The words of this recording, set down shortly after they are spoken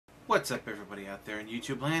What's up, everybody out there in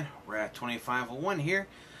YouTube land? We're at 2501 here.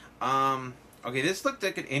 Okay, this looked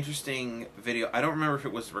like an interesting video. I don't remember if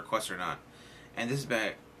it was a request or not. And this is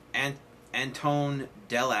by Antone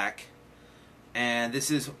Delac. And this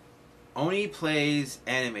is Oni Plays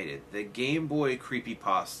Animated, the Game Boy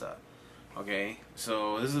Creepypasta. Okay,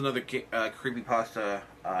 so this is another Creepypasta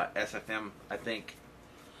SFM, I think.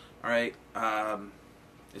 Alright,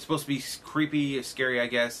 it's supposed to be creepy, scary, I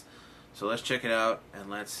guess. So let's check it out and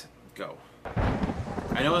let's go.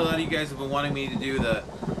 I know a lot of you guys have been wanting me to do the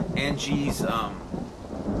Angie's, what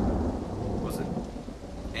was it?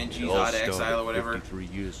 Angie's Odd Exile or whatever.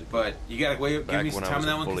 But you gotta give me some time on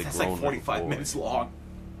that one because that's like 45 minutes long.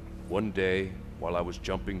 One day, while I was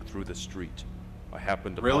jumping through the street, I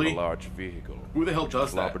happened upon a large vehicle. Who the hell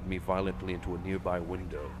does that? Clobbered me violently into a nearby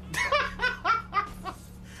window.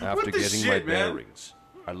 After getting my bearings,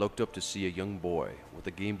 I looked up to see a young boy with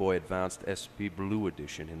a Game Boy Advanced SP Blue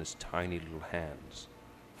Edition in his tiny little hands.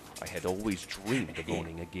 I had always dreamed of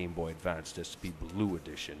owning a Game Boy Advanced SP Blue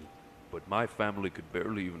Edition, but my family could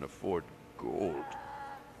barely even afford gold.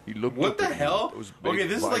 He looked what up the at hell? Me, those big, okay,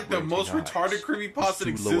 this is like the most retarded creepypasta in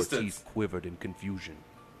existence. His two lower teeth quivered in confusion.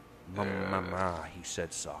 Mama, he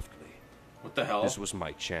said softly. What the hell? This was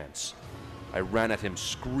my chance. I ran at him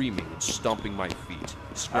screaming and stomping my feet,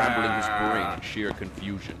 scrambling his brain in sheer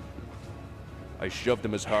confusion. I shoved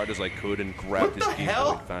him as hard as I could and grabbed his Game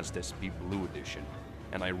Boy Advanced SP Blue Edition,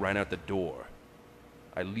 and I ran out the door.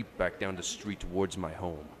 I leaped back down the street towards my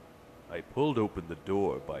home. I pulled open the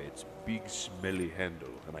door by its big smelly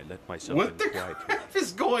handle, and I let myself in quietly. What the crap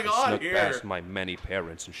is going on snuck here? past my many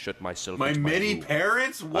parents and shut myself into my room.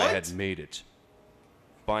 Parents? What? I had made it.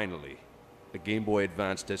 Finally, a Game Boy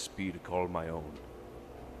Advanced SP to call my own.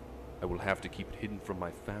 I will have to keep it hidden from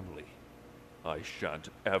my family. I shan't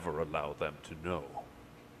ever allow them to know.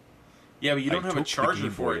 Yeah, but you don't have a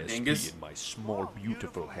charger for it, Dingus. I took the Game Boy SP in my small,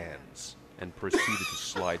 beautiful hands and proceeded to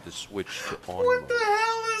slide the switch to on What mode. the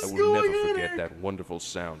hell is I will going never on forget here? that wonderful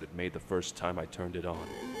sound it made the first time I turned it on.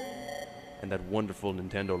 And that wonderful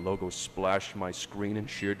Nintendo logo splashed my screen in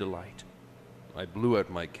sheer delight. I blew out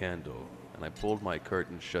my candle, and I pulled my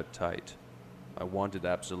curtain shut tight. I wanted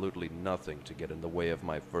absolutely nothing to get in the way of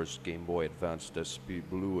my first Game Boy Advanced SP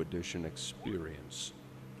Blue Edition experience.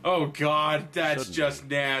 Oh god, that's Suddenly, just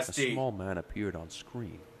nasty. A small man appeared on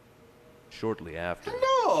screen. Shortly after,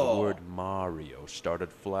 Hello. the word Mario started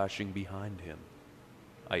flashing behind him.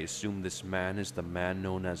 I assume this man is the man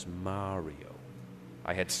known as Mario.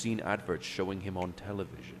 I had seen adverts showing him on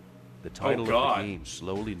television. The title of the game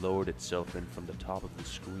slowly lowered itself in from the top of the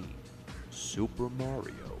screen. Super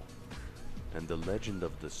Mario. And the legend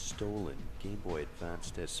of the stolen Game Boy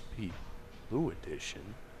Advanced SP Blue Edition.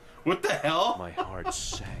 What the hell? My heart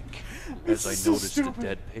sank as I noticed a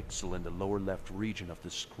dead pixel in the lower left region of the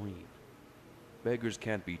screen. Beggars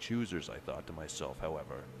can't be choosers, I thought to myself,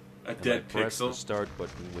 however. A dead I pressed pixel? the start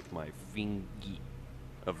button with my finger.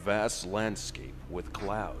 A vast landscape with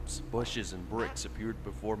clouds, bushes, and bricks appeared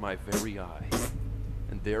before my very eyes.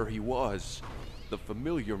 And there he was, the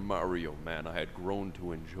familiar Mario man I had grown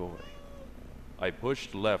to enjoy. I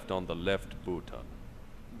pushed left on the left button.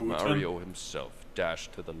 Mario himself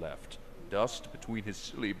dashed to the left. Dust between his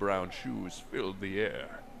silly brown shoes filled the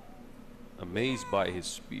air. Amazed by his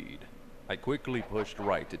speed, I quickly pushed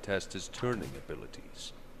right to test his turning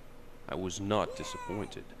abilities. I was not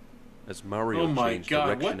disappointed, as Mario changed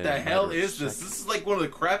direction what the hell is this? This is like one of the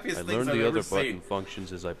crappiest things I've ever seen. I learned the other button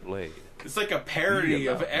functions as I played. It's like a parody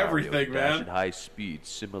of everything, man. At high speed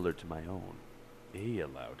similar to my own. A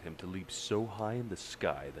allowed him to leap so high in the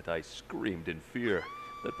sky that I screamed in fear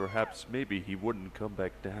that perhaps maybe he wouldn't come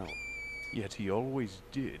back down. Yet he always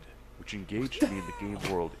did, which engaged me in the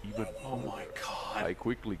game world even more. Oh my god. I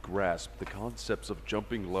quickly grasped the concepts of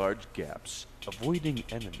jumping large gaps, avoiding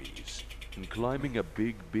enemies, and climbing a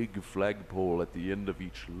big flagpole at the end of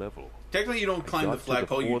each level. Technically you don't climb the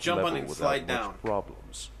flagpole, you jump on it and slide down.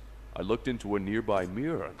 Problems. I looked into a nearby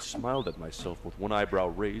mirror and smiled at myself with one eyebrow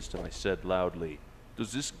raised, and I said loudly,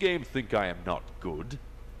 "Does this game think I am not good?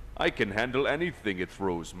 I can handle anything it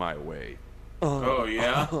throws my way." Oh,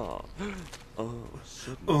 yeah?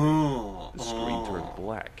 Suddenly, the screen turned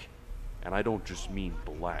black. And I don't just mean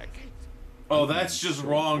black. Oh, that's just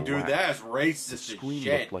wrong, dude. That's racist The as screen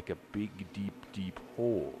shit. looked like a big, deep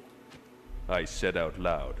hole. I said out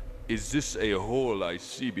loud, "Is this a hole I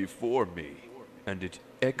see before me?" And it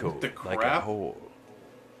echoed like a hole.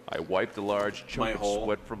 I wiped a large chunk of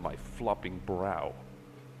sweat from my flopping brow.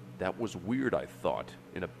 That was weird, I thought,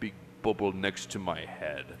 in a big bubble next to my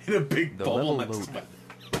head. In a big bubble next loaded, to my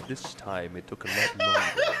but this time it took a lot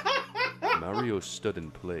longer. Mario stood in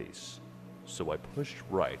place, so I pushed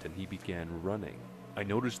right and he began running. I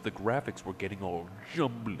noticed the graphics were getting all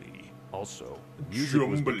jumbly. Also, the music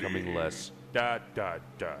was becoming less da da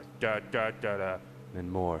da da da da da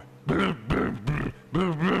and more.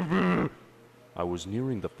 I was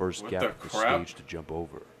nearing the first gap of the stage to jump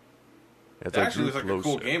over. As That I actually drew looks like a closer,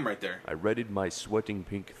 cool game right there. I readied my sweating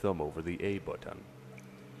pink thumb over the A button.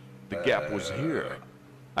 The gap was here.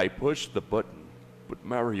 I pushed the button, but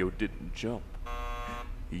Mario didn't jump.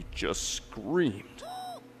 He just screamed.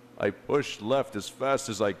 I pushed left as fast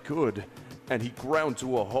as I could, and he ground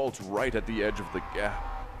to a halt right at the edge of the gap.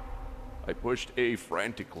 I pushed A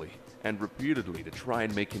frantically and repeatedly to try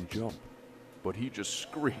and make him jump, but he just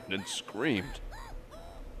screamed and screamed.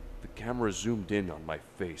 The camera zoomed in on my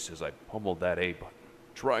face as I pummeled that A button,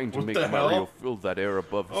 trying to make Mario feel that air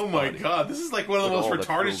above his body. Oh my god, this is like one of the most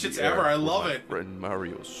retarded shits ever. I love it. Friend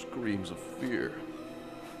Mario's screams of fear.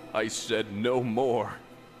 I said no more.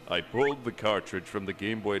 I pulled the cartridge from the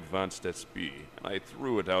Game Boy Advance SP and I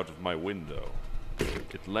threw it out of my window.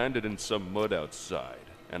 It landed in some mud outside,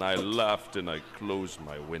 and I laughed and I closed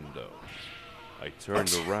my window. I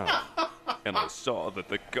turned around, and I saw that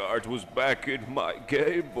the card was back in my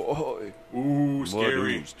Game Boy. Ooh,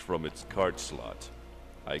 scary. Mud oozed from its card slot.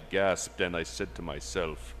 I gasped and I said to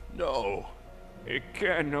myself, "No, it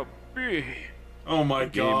cannot be." Oh my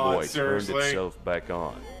the Game god, Boy seriously? turned itself back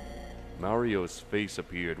on. Mario's face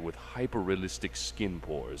appeared with hyper-realistic skin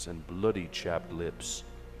pores and bloody chapped lips.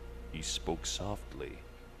 He spoke softly.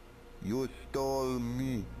 You stole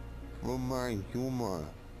me from my humor.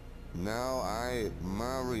 Now I,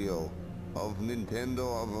 Mario, of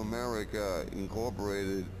Nintendo of America,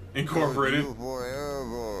 Incorporated. Incorporated? You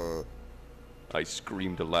forever. I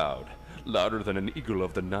screamed aloud, louder than an eagle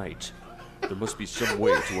of the night. There must be some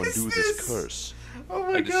way to undo this curse. Oh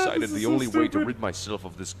my I god, decided this is the so only way to stupid. rid myself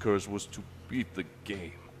of this curse was to beat the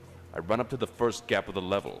game. I ran up to the first gap of the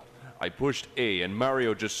level. I pushed A and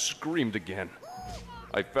Mario just screamed again.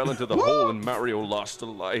 I fell into the hole and Mario lost a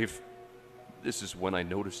life. This is when I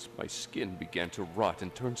noticed my skin began to rot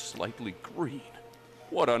and turn slightly green.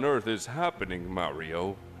 What on earth is happening,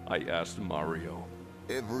 Mario? I asked Mario.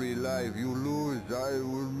 Every life you lose, I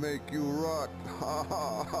will make you rot. Ha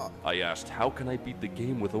ha ha. I asked, how can I beat the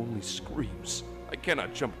game with only screams? I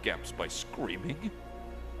cannot jump gaps by screaming.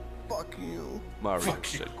 Fuck you. Mario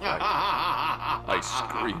said quietly. I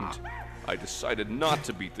screamed. I decided not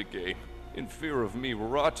to beat the game, in fear of me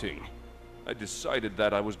rotting. I decided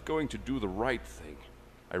that I was going to do the right thing.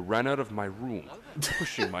 I ran out of my room,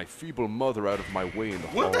 pushing my feeble mother out of my way in the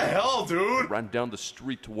hall. What the hell, dude? I ran down the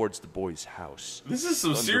street towards the boy's house. This is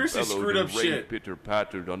some Thunder seriously bellowed screwed up and rain shit.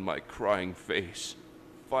 pitter-pattered on my crying face.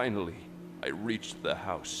 Finally, I reached the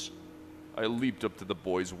house. I leaped up to the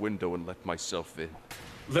boy's window and let myself in.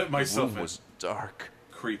 Let myself The room in. was dark.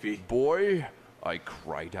 Creepy. Boy, I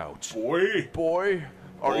cried out. Boy. Boy,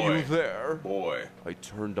 are Boy. you there? Boy. I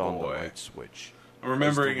turned on the Boy. light switch. I'm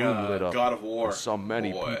remembering As the room lit up, God of War. I saw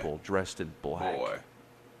many Boy. people dressed in black. Boy.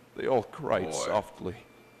 They all cried Boy. softly.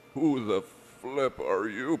 Who the flip are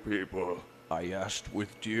you people? I asked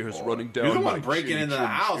with tears running down You're the my one breaking into the chin.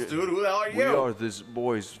 house, dude. Who the hell are We you? are this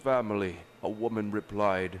boy's family, a woman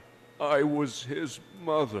replied. I was his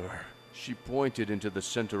mother. She pointed into the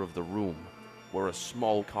center of the room, where a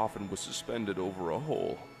small coffin was suspended over a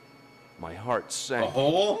hole. My heart sank. A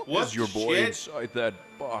hole? What Is your boy shit? inside that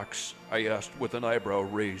box? I asked with an eyebrow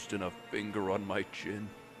raised and a finger on my chin.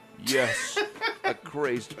 Yes. A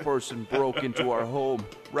crazed person broke into our home,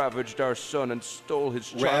 ravaged our son, and stole his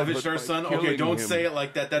childhood Ravaged our by son? Okay, killing don't him. say it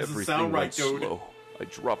like that. That doesn't Everything sound right, went dude. slow. I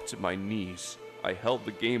dropped to my knees. I held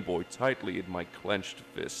the Game Boy tightly in my clenched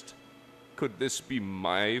fist. Could this be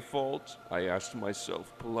my fault? I asked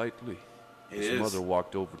myself politely. His is. mother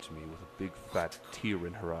walked over to me with a big fat tear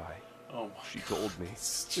in her eye. Oh my She told me,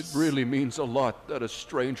 it really means a lot that a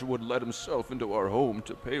stranger would let himself into our home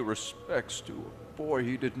to pay respects to a boy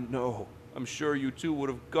he didn't know. I'm sure you two would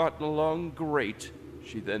have gotten along great.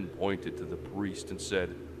 She then pointed to the priest and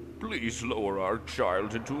said, Please lower our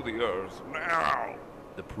child into the earth now.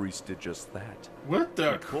 The priest did just that. What He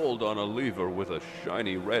the? pulled on a lever with a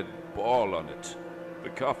shiny red ball on it. The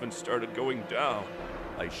coffin started going down.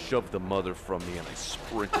 I shoved the mother from me and I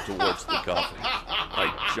sprinted towards the coffin.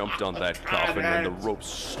 I jumped on that coffin and the rope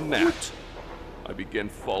snapped. I began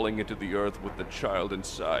falling into the earth with the child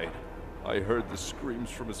inside. I heard the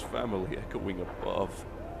screams from his family echoing above.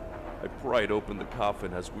 I pried open the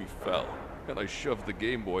coffin as we fell, and I shoved the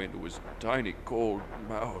Game Boy into his tiny cold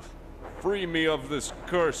mouth. Free me of this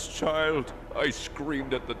curse, child! I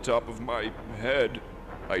screamed at the top of my head.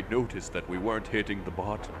 I noticed that we weren't hitting the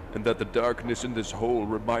bottom, and that the darkness in this hole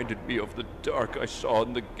reminded me of the dark I saw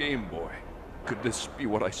in the Game Boy. Could this be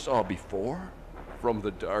what I saw before? From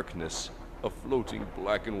the darkness, a floating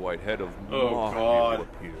black and white head of Mario God.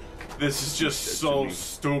 appeared. This is just so In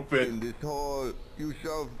stupid. this hole, you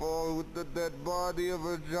shall fall with the dead body of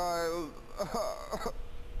a child.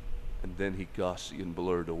 And then he Gaussian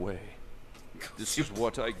blurred away. This is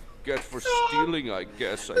what I get for stealing, I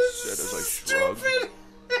guess, I said as I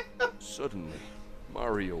shrugged. Suddenly,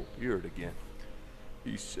 Mario appeared again.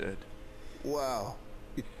 He said, Wow,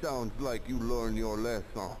 it sounds like you learned your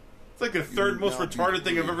lesson. It's like the third most retarded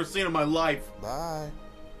thing I've ever seen in my life. Bye.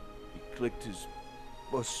 he clicked his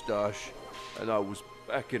mustache, and I was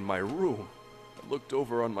back in my room. I looked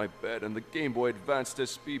over on my bed, and the Game Boy Advanced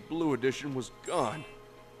SP Blue Edition was gone.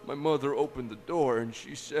 My mother opened the door, and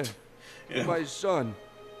she said, My son,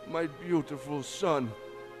 my beautiful son,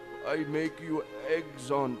 I make you eggs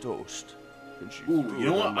on toast. And she Ooh, threw you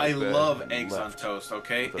know it what? on my I bed love and eggs on left toast,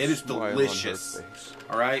 okay? with a It is smile on her delicious. face.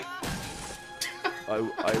 Alright?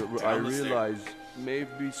 I realized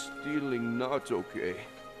maybe stealing not okay.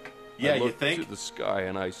 Yeah, I you looked think? to the sky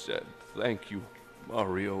and I said, "Thank you,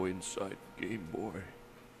 Mario inside Game Boy.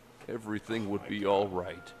 Everything would be all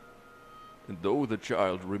right." And though the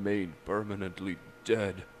child remained permanently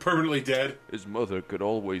dead, Permanently dead. his mother could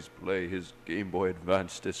always play his Game Boy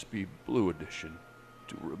Advanced SP Blue Edition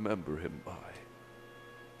to remember him by.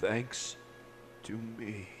 Thanks to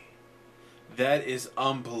me. That is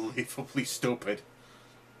unbelievably stupid.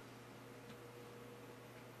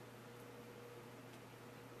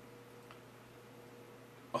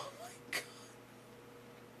 Oh my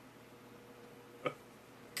god.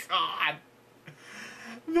 God.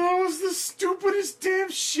 That was the stupidest damn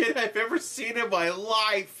shit I've ever seen in my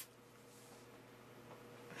life.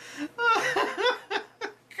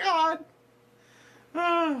 God.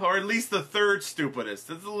 Or at least the third stupidest.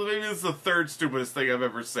 Maybe this is the third stupidest thing I've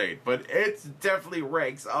ever seen. But it definitely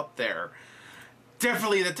ranks up there.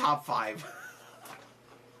 Definitely in the top 5.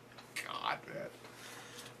 God, man.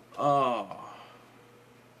 Oh.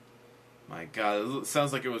 My God. It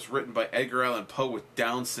sounds like it was written by Edgar Allan Poe with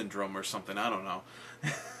Down syndrome or something. I don't know.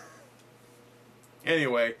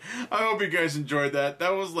 Anyway, I hope you guys enjoyed that.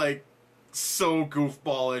 That was like so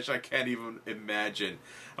goofballish. I can't even imagine.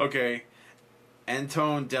 Okay.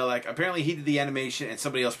 Antone Delek. Apparently he did the animation and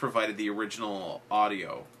somebody else provided the original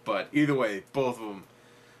audio. But either way, both of them.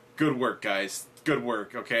 Good work, guys. Good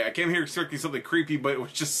work. Okay, I came here expecting something creepy, but it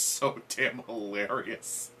was just so damn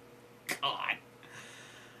hilarious. God.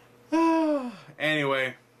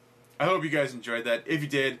 Anyway, I hope you guys enjoyed that. If you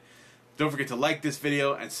did, don't forget to like this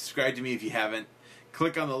video and subscribe to me if you haven't.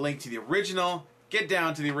 Click on the link to the original. Get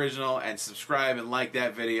down to the original and subscribe and like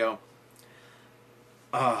that video.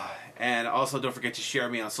 And also don't forget to share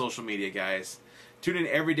me on social media, guys. Tune in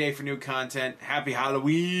every day for new content. Happy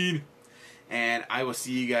Halloween! And I will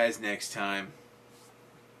see you guys next time.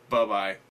 Bye-bye.